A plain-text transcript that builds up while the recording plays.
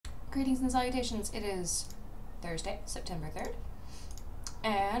Greetings and salutations. It is Thursday, September 3rd,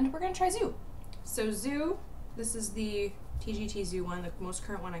 and we're going to try Zoo. So Zoo, this is the TGT Zoo one, the most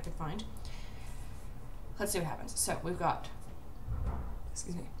current one I could find. Let's see what happens. So we've got,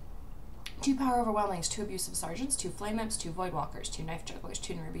 2 power overwhelmings, 2 abusive sergeants, 2 flame imps, 2 void walkers, 2 knife jugglers,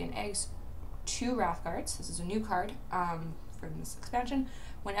 2 Nerubian eggs, 2 wrath guards. This is a new card for this expansion.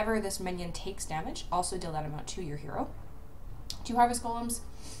 Whenever this minion takes damage, also deal that amount to your hero. 2 harvest golems,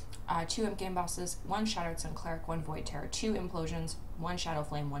 2 imp game bosses, 1 shattered sun cleric, 1 void terror, 2 implosions, 1 shadow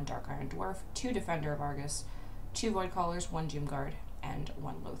flame, 1 dark iron dwarf, 2 defender of Argus, 2 void callers, 1 doom guard, and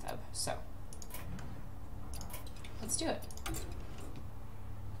 1 loatheb. So let's do it.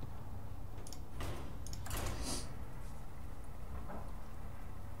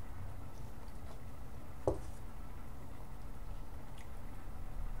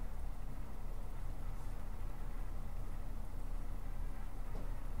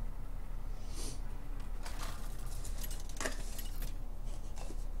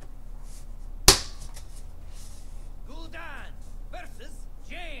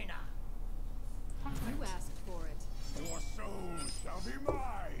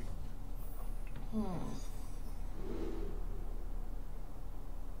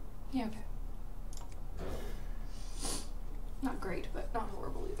 Yeah, okay. Not great, but not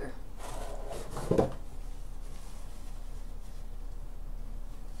horrible either.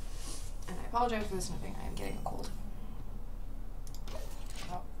 And I apologize for the sniffing. I am getting a cold.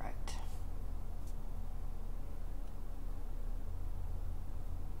 All right.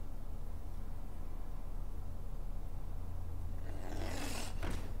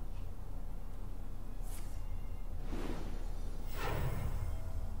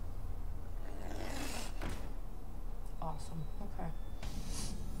 Awesome. Okay.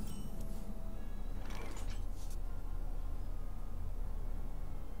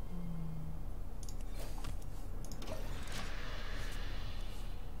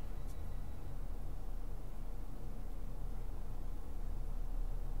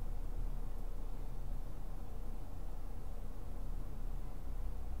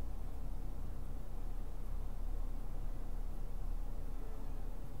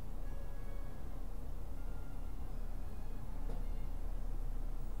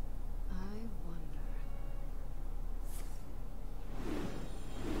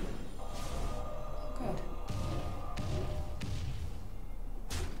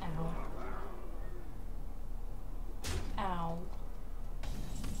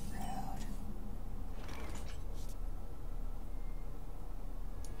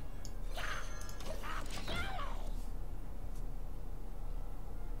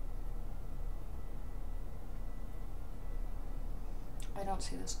 I don't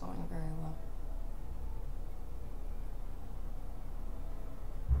see this going very well.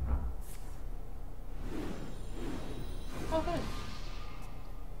 Oh, good.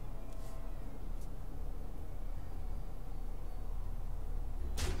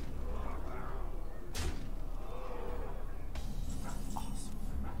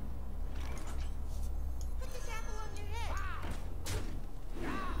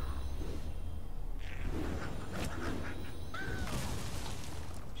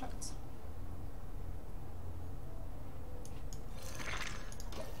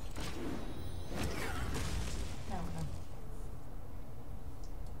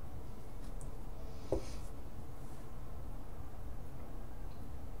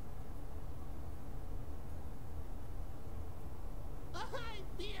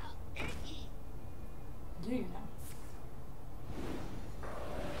 Do you know?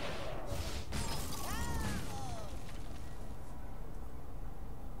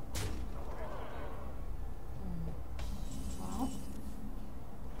 Well,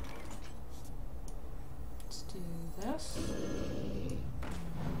 let's do this.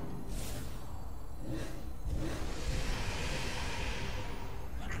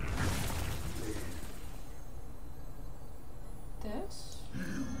 This,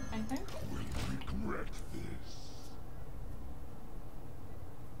 I think. Regret this.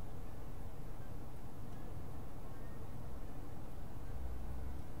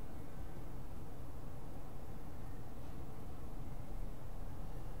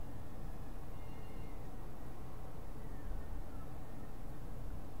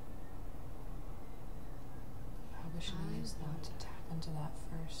 Probably should have used that to tap into that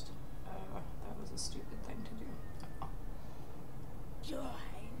first. That was a stupid thing to do. Oh. Join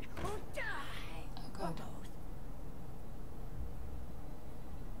or die. Oh, good.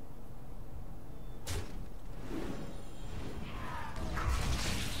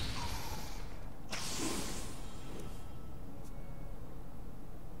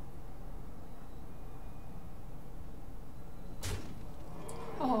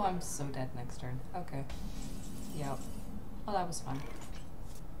 I'm so dead next turn. Okay. Yep. Well, that was fun.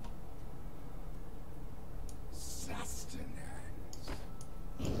 Sustenance.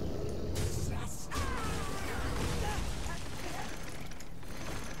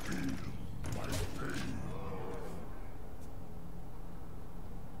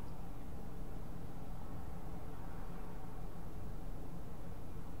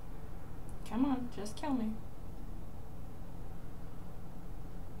 Come on, just kill me.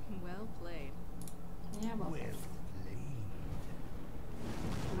 Well played. Yeah, well played.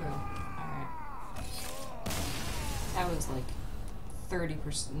 Ooh, alright. That was like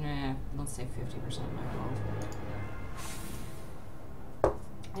 30%, nah, let's say 50% my fault.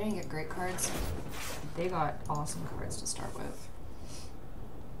 I didn't get great cards. They got awesome cards to start with.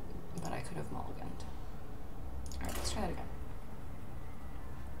 But I could have mulliganed. Alright, let's try that again.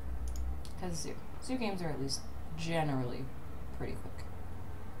 Because Zoo. Zoo games are at least generally pretty quick.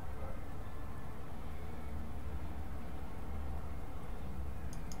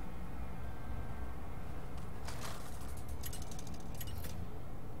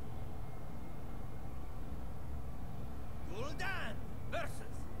 Gul'dan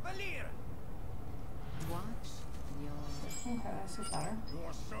versus Valir. Watch your... Okay, that's just better.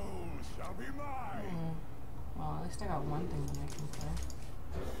 Your soul shall be mine. Well, at least I got one thing that I can play.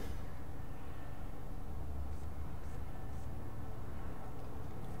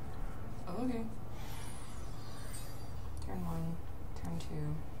 Okay. Turn 1, turn 2.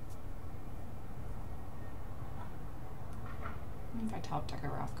 If I top deck a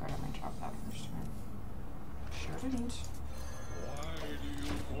Wrath card, I might drop that first turn. Sure didn't. Why do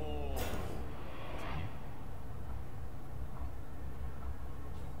you fall?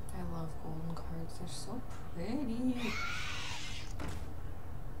 I love golden cards. They're so pretty.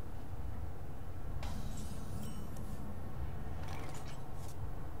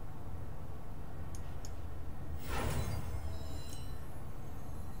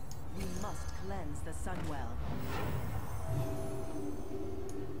 We must cleanse the Sunwell.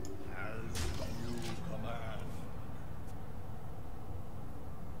 As you command.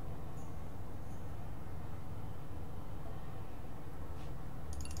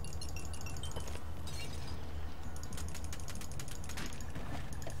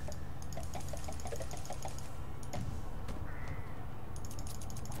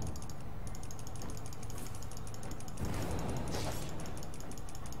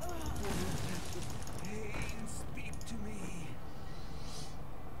 Pain, speak to me.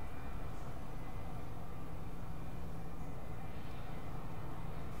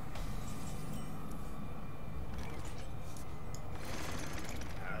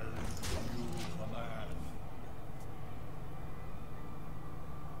 As you command.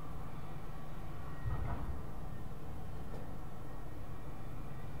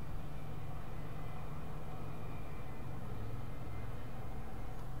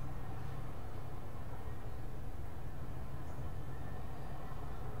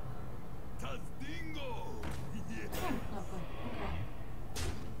 Tazdingo! Oh, lovely. Okay.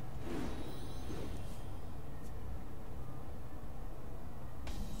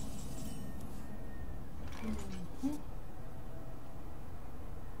 Mhm.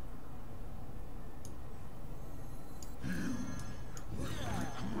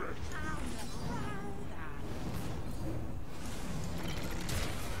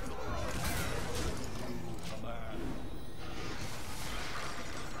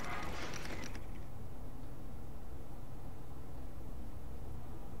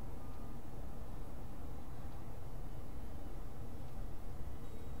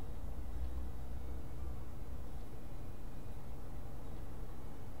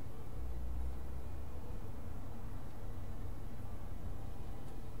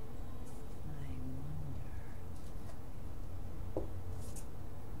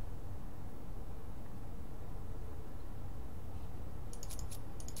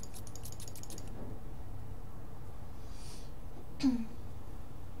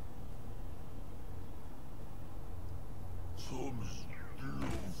 Command. I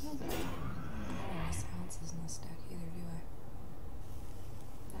wonder... Some still I don't have any silences in this deck either, do I?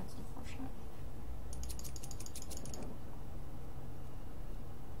 That's unfortunate.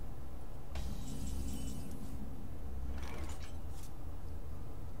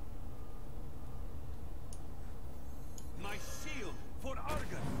 My shield for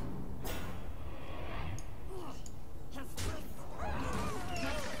Argus.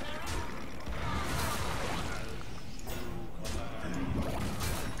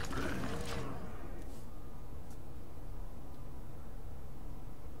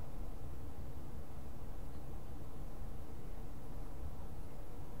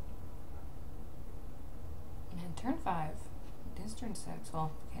 turn 6.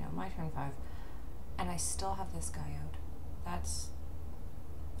 Well, okay, now my turn 5. And I still have this guy out. That's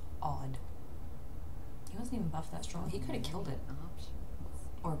odd. He wasn't even buffed that strong. He could have killed it. Options.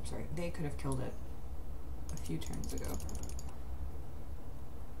 Or, sorry, they could have killed it a few turns ago.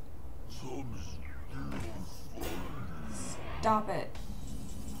 Stop it.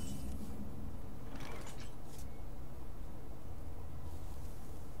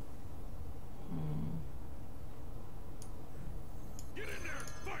 Get in there!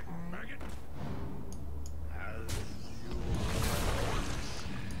 Fight! Alright. Maggot!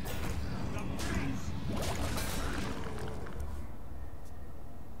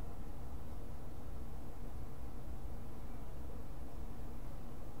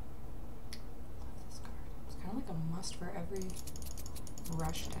 This card. It's kind of like a must for every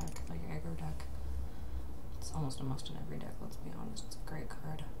rush deck, like aggro deck. It's almost a must in every deck, let's be honest. It's a great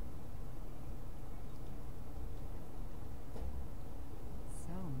card.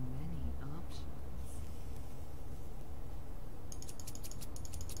 So many options.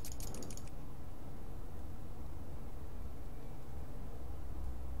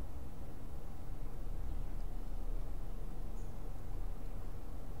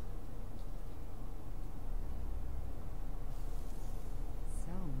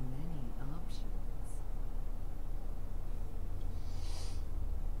 So many options.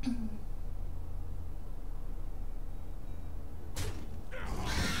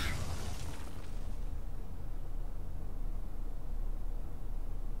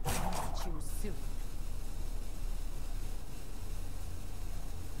 Choose soon.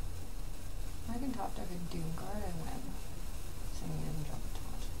 I can top deck a Doom card and win. Saying he doesn't drop a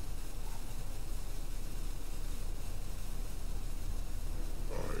taunt.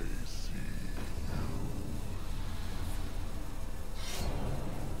 I see.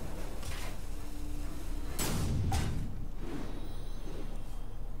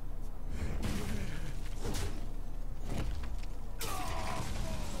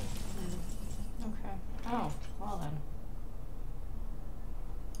 Okay. Oh, well then.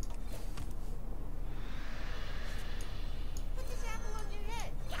 Put this apple on your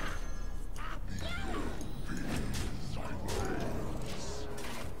head.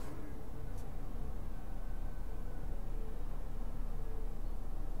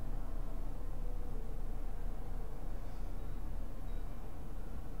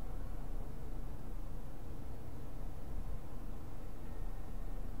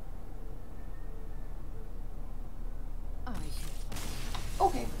 I hit.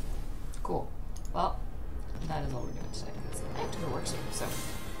 Okay. Cool. Well, that is all we're doing today. I have to go to work soon, so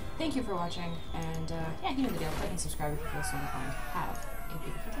thank you for watching, and yeah, you know the deal. Like and subscribe if you feel so inclined. Have a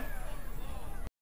beautiful day.